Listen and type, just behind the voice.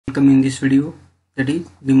Welcome in this video, that is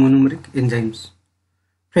the monomeric enzymes.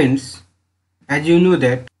 Friends, as you know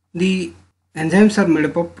that the enzymes are made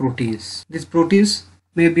up of proteins. These proteins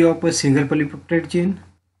may be of a single polypeptide chain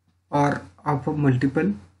or of a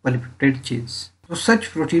multiple polypeptide chains. So such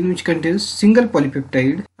protein which contains single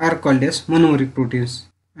polypeptide are called as monomeric proteins,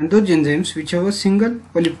 and those enzymes which have a single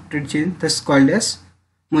polypeptide chain thus called as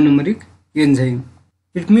monomeric enzyme.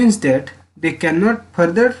 It means that they cannot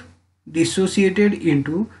further dissociated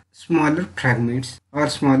into smaller fragments or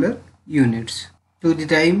smaller units. To the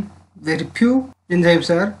time, very few enzymes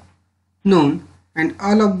are known, and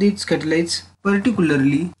all of these catalyze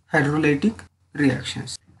particularly hydrolytic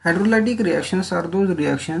reactions. Hydrolytic reactions are those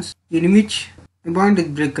reactions in which a bond is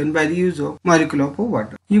broken by the use of molecule of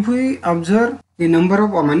water. If we observe the number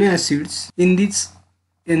of amino acids in these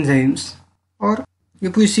enzymes, or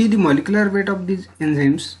if we see the molecular weight of these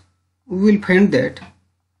enzymes, we will find that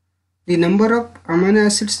the number of amino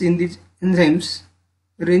acids in these enzymes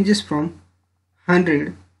ranges from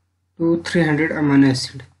 100 to 300 amino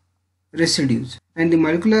acid residues, and the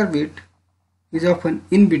molecular weight is often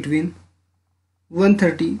in between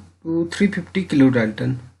 130 to 350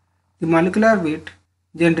 kilodalton. The molecular weight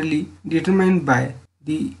generally determined by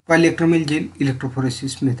the polyacrylamyl gel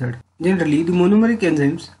electrophoresis method. Generally, the monomeric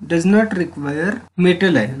enzymes does not require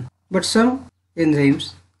metal ion, but some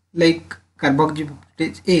enzymes like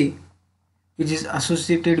carboxypeptidase A, which is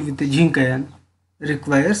associated with the zinc ion,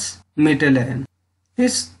 requires metal ion.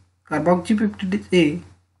 This carboxypeptidase A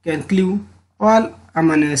can cleave all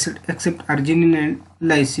amino acid except arginine and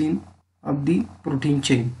lysine of the protein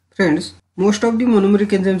chain. Friends, most of the monomeric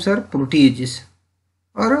enzymes are proteases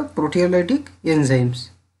or proteolytic enzymes.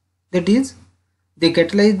 That is, they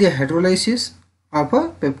catalyze the hydrolysis of a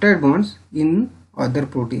peptide bonds in other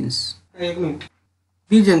proteins.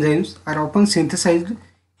 These enzymes are often synthesized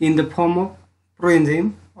in the form of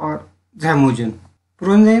Proenzyme or Zymogen.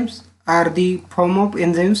 Proenzymes are the form of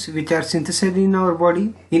enzymes which are synthesized in our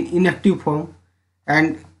body in inactive form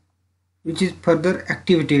and which is further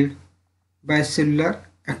activated by cellular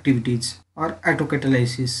activities or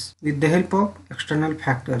autocatalysis with the help of external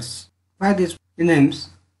factors. Why these enzymes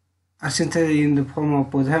are synthesized in the form of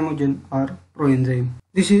Zymogen or Proenzyme?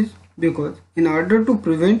 This is because in order to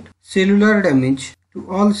prevent cellular damage to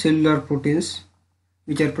all cellular proteins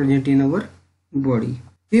which are present in our body,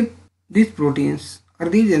 if these proteins or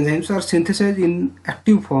these enzymes are synthesized in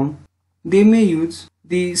active form, they may use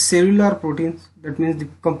the cellular proteins, that means the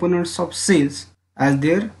components of cells, as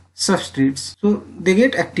their substrates. So they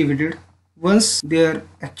get activated once their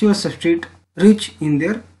actual substrate reach in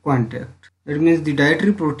their contact. That means the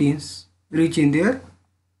dietary proteins reach in their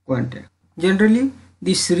contact. Generally,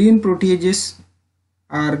 the serine proteases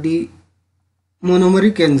are the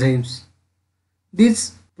monomeric enzymes.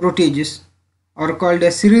 These proteases are called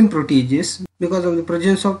as serine proteases because of the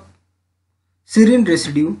presence of serine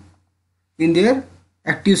residue in their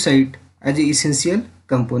active site as an essential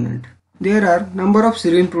component. There are number of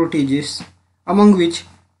serine proteases, among which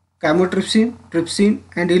chymotrypsin, trypsin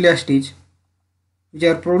and elastase, which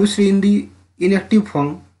are produced in the inactive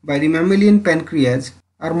form by the mammalian pancreas,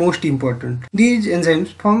 are most important. These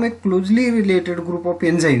enzymes form a closely related group of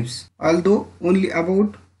enzymes, although only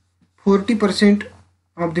about 40%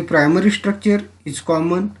 of the primary structure is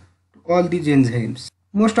common to all these enzymes.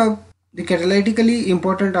 Most of the catalytically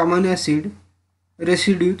important amino acid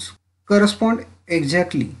residues correspond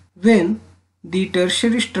exactly. When the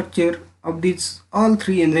tertiary structure of these all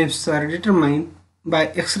three enzymes are determined by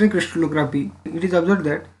X-ray crystallography, it is observed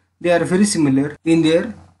that they are very similar in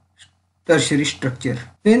their tertiary structure.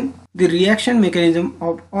 When the reaction mechanism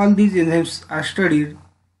of all these enzymes are studied,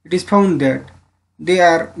 it is found that they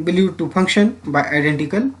are believed to function by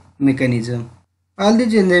identical mechanism. All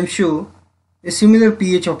these enzymes show a similar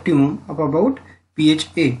pH optimum of about pH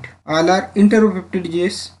 8. All are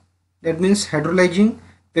interopeptidases, that means hydrolyzing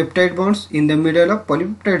peptide bonds in the middle of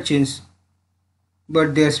polypeptide chains,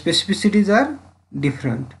 but their specificities are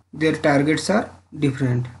different. Their targets are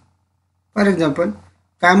different. For example,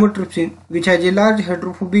 chymotrypsin, which has a large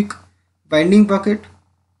hydrophobic binding pocket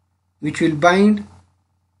which will bind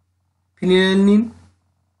phenylalanine,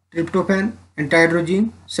 tryptophan and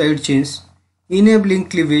tyrosine side chains, enabling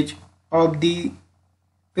cleavage of the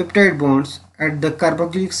peptide bonds at the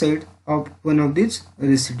carboxylic side of one of these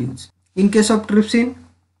residues. In case of trypsin,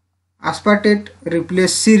 aspartate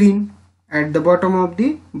replaces serine at the bottom of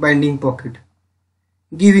the binding pocket,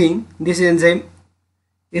 giving this enzyme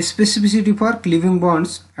a specificity for cleaving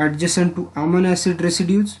bonds adjacent to amino acid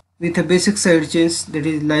residues with a basic side chains, that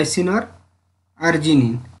is lysine or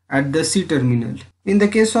arginine, at the C terminal. In the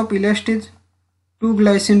case of elastase, two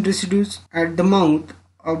glycine residues at the mouth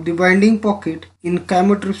of the binding pocket in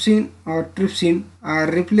chymotrypsin or trypsin are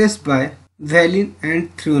replaced by valine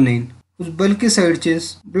and threonine, whose bulky side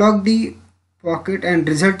chains block the pocket and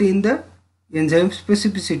result in the enzyme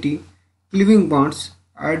specificity cleaving bonds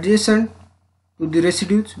adjacent to the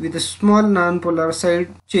residues with a small non-polar side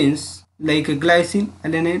chains like glycine,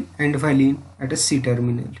 alanine and valine at a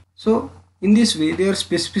C-terminal. So in this way their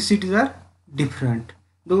specificities are different,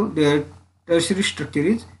 though their tertiary structure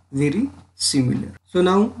is very similar. So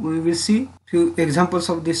now we will see few examples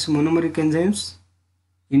of these monomeric enzymes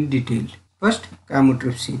in detail. First,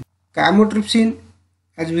 chymotrypsin. Chymotrypsin,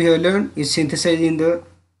 as we have learned, is synthesized in the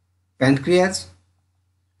pancreas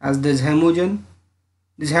as the zymogen.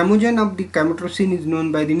 The zymogen of the chymotrypsin is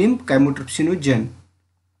known by the name chymotrypsinogen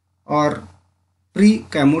or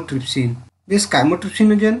pre-chymotrypsin. This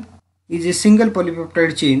chymotrypsinogen is a single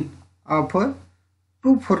polypeptide chain of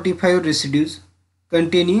 245 residues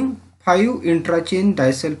containing 5 intrachain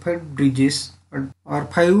disulfide bridges or 5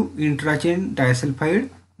 intrachain disulfide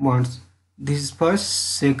bonds. This is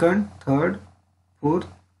first, second, third, fourth,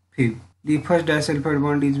 fifth. The first disulfide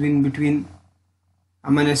bond is between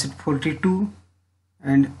amino acid 42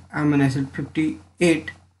 and amino acid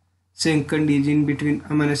 58. Second is in between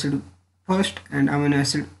amino acid first and amino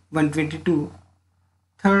acid 122.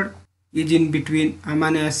 Third is in between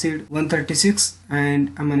amino acid 136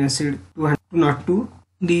 and amino acid 202.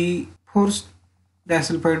 The fourth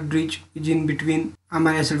disulfide bridge is in between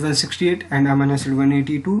amino acid 168 and amino acid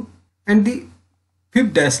 182, and the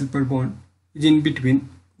fifth disulfide bond is in between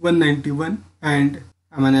 191 and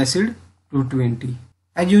amino acid 220.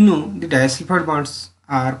 As you know, the disulfide bonds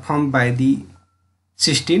are formed by the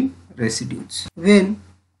cysteine residues. When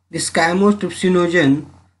this chymotrypsinogen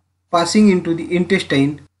passing into the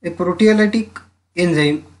intestine, a proteolytic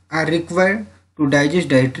enzyme are required to digest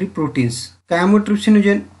dietary proteins.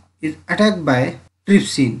 Chymotrypsinogen is attacked by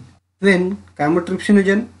trypsin. When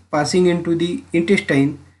chymotrypsinogen passing into the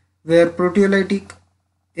intestine, where proteolytic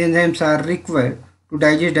enzymes are required to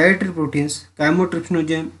digest dietary proteins,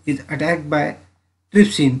 chymotrypsinogen is attacked by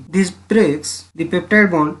trypsin. This breaks the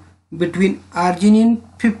peptide bond between arginine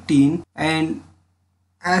 15 and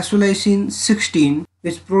isoleucine 16,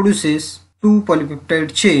 which produces two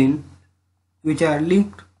polypeptide chain which are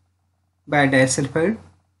linked by disulfide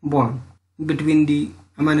bond between the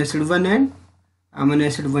amino acid 1 and amino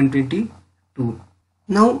acid 122.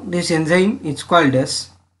 Now this enzyme is called as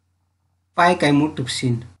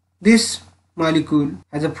pi-chymotrypsin. This molecule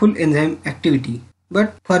has a full enzyme activity,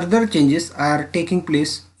 but further changes are taking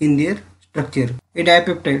place in their structure. A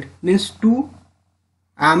dipeptide means two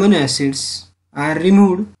amino acids are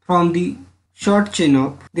removed from the short chain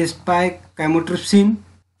of this pi-chymotrypsin.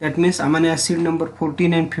 That means amino acid number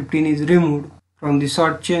 14 and 15 is removed from the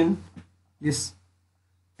short chain, this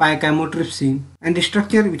pi-chymotrypsin, and the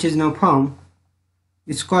structure which is now formed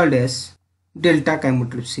is called as delta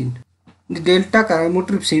chymotrypsin. The delta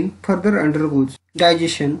chymotrypsin further undergoes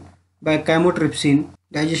digestion by chymotrypsin,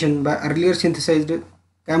 digestion by earlier synthesized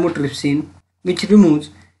chymotrypsin, which removes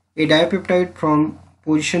a dipeptide from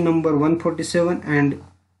position number 147 and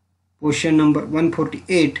position number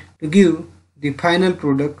 148 to give the final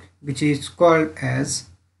product, which is called as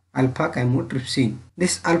alpha chymotrypsin.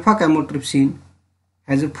 This alpha chymotrypsin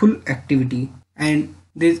has a full activity, and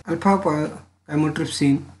this alpha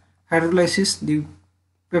chymotrypsin hydrolyzes the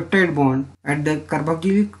peptide bond at the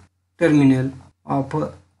carboxylic terminal of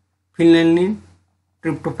phenylalanine,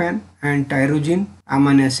 tryptophan and tyrosine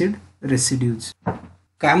amino acid residues.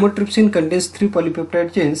 Chymotrypsin contains 3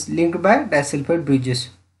 polypeptide chains linked by disulfide bridges.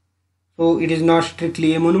 So it is not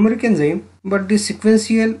strictly a monomeric enzyme, but the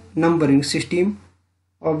sequential numbering system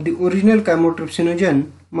of the original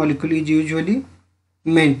chymotrypsinogen molecule is usually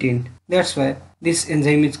maintained. That's why this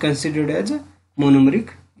enzyme is considered as a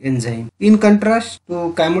monomeric enzyme. In contrast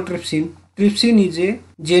to chymotrypsin, trypsin is a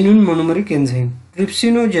genuine monomeric enzyme.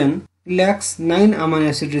 Trypsinogen lacks 9 amino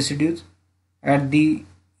acid residues at the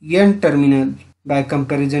end terminal by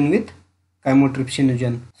comparison with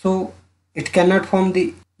chymotrypsinogen. So it cannot form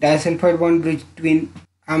the disulfide bond bridge between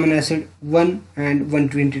amino acid 1 and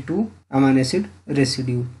 122 amino acid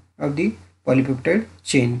residue of the polypeptide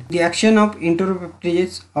chain. The action of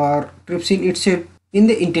enteropeptidases or trypsin itself in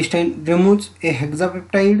the intestine removes a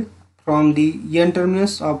hexapeptide from the end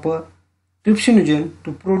terminus of a trypsinogen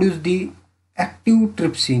to produce the active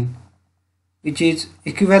trypsin, which is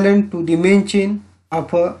equivalent to the main chain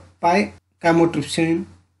of a pi-chymotrypsin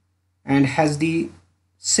and has the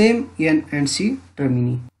same N and C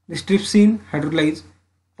termini. This trypsin hydrolyzes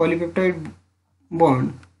polypeptide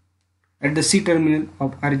bond at the C terminal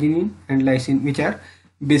of arginine and lysine, which are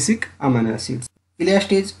basic amino acids.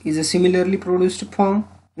 Elastase is a similarly produced form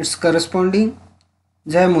its corresponding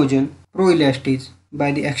Zymogen proelastase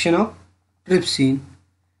by the action of trypsin,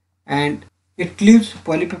 and it leaves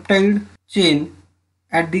polypeptide chain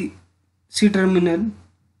at the C-terminal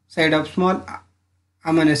side of small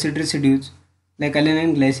amino acid residues like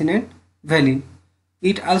alanine, glycine and valine.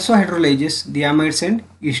 It also hydrolyzes the amides and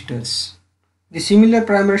esters. The similar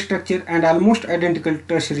primary structure and almost identical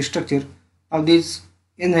tertiary structure of these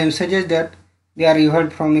enzymes suggests that they are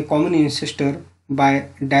evolved from a common ancestor by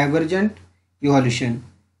divergent evolution.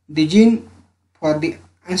 The gene for the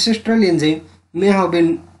ancestral enzyme may have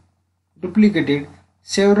been duplicated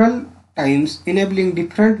several times, enabling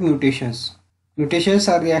different mutations. Mutations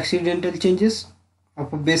are the accidental changes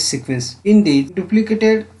of a base sequence in these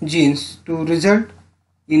duplicated genes to result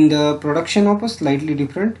in the production of a slightly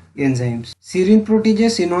different enzymes. Serine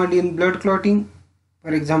proteases involved in blood clotting,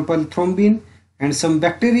 for example thrombin, and some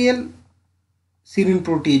bacterial serine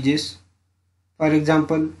proteases, for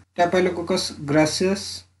example Staphylococcus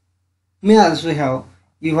grassus, may also have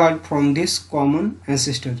evolved from this common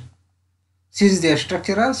ancestor, since their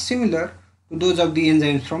structure are similar to those of the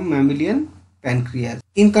enzymes from mammalian pancreas.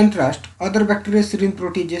 In contrast, other bacterial serine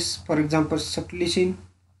proteases, for example Subtilicin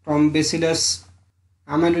from Bacillus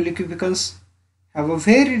amyloleucopicans, have a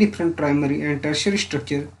very different primary and tertiary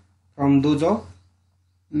structure from those of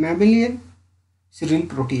mammalian serine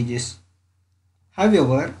proteases.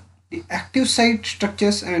 However, the active site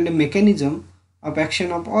structures and mechanism of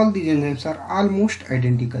action of all these enzymes are almost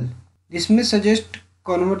identical. This may suggest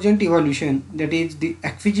convergent evolution, that is, the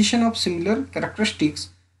acquisition of similar characteristics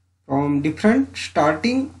from different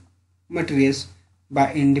starting materials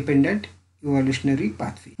by independent evolutionary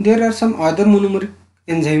pathway. There are some other monomeric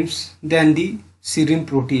enzymes than the serine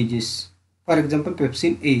proteases, for example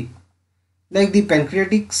pepsin A. Like the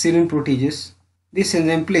pancreatic serine proteases, this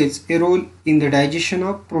enzyme plays a role in the digestion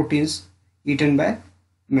of proteins eaten by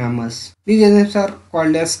mammals. These enzymes are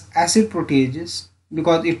called as acid proteases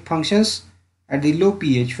because it functions at the low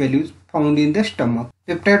pH values found in the stomach.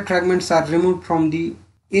 Peptide fragments are removed from the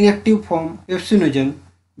inactive form Trypsinogen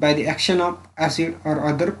by the action of acid or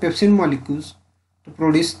other pepsin molecules to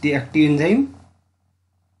produce the active enzyme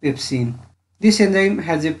pepsin. This enzyme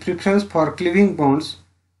has a preference for cleaving bonds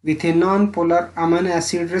with a non-polar amino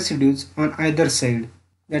acid residues on either side.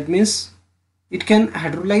 That means it can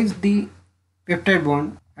hydrolyze the peptide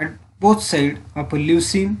bond at both sides of a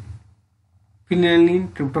leucine,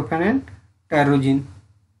 phenylalanine, tryptophan and tyrosine,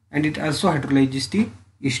 and it also hydrolyzes the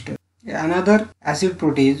ester. Another acid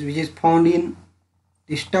protease which is found in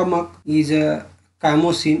the stomach is a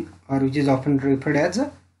chymosin, or which is often referred as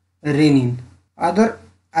a renin. Other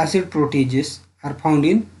acid proteases are found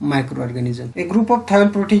in microorganisms. A group of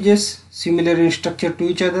thiol proteases similar in structure to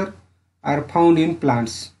each other are found in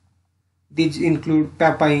plants. These include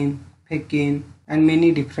papain, ficain and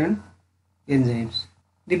many different enzymes.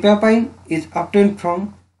 The papain is obtained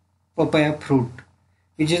from papaya fruit,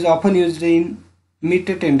 which is often used in meat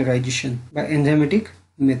tenderization by enzymatic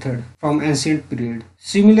method from ancient period.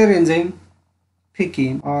 Similar enzyme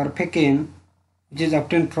ficain or ficain, which is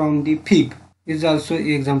obtained from the fig, is also an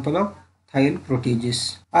example of thiol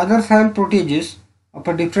proteases. Other thiol proteases of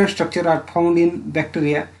a different structure are found in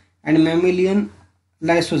bacteria and mammalian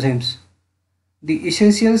lysozymes. The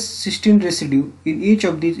essential cysteine residue in each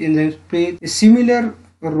of these enzymes plays a similar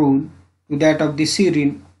role to that of the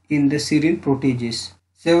serine in the serine proteases.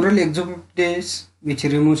 Several exopeptides which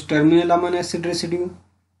removes terminal amino acid residue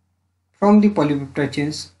from the polypeptide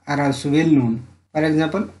chains are also well known. For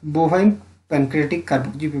example, bovine pancreatic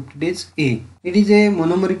carboxypeptidase A. It is a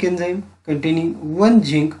monomeric enzyme containing one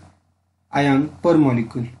zinc ion per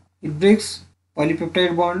molecule. It breaks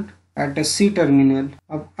polypeptide bond at the C-terminal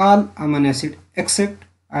of all amino acid except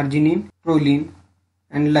arginine, proline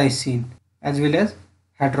and lysine, as well as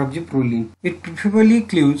hydroxyproline. It preferably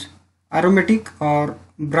cleaves aromatic or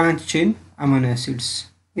branch chain amino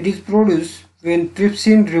acids. It is produced when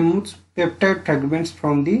trypsin removes peptide fragments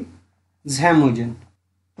from the Zymogen,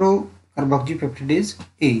 pro-carboxypeptidase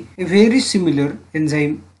A. A very similar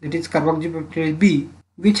enzyme, that is carboxypeptidase B,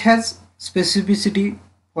 which has specificity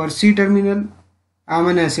for C-terminal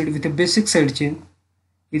amino acid with a basic side chain,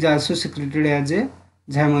 is also secreted as a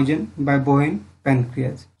Zymogen by bovine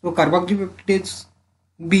pancreas. So carboxypeptidase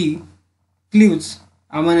B cleaves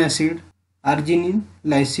amino acid, arginine,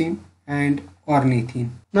 lysine and ornithine.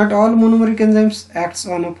 Not all monomeric enzymes acts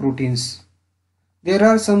on proteins. There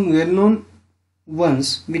are some well-known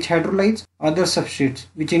ones which hydrolyze other substrates,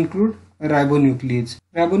 which include ribonuclease.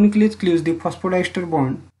 Ribonuclease cleaves the phosphodiester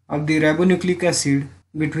bond of the ribonucleic acid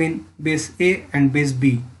between base A and base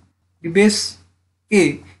B. The base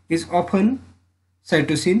A is often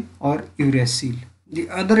cytosine or uracil. The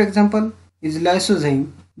other example is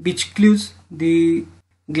lysozyme, which cleaves the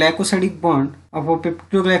glycosidic bond of a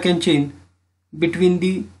peptidoglycan chain between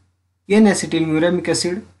the N-acetylmuramic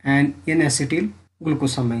acid and N-acetyl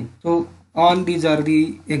glucosamine. So all these are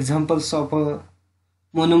the examples of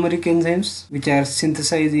monomeric enzymes which are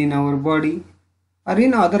synthesized in our body or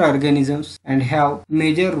in other organisms and have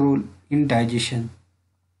major role in digestion.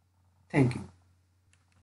 Thank you.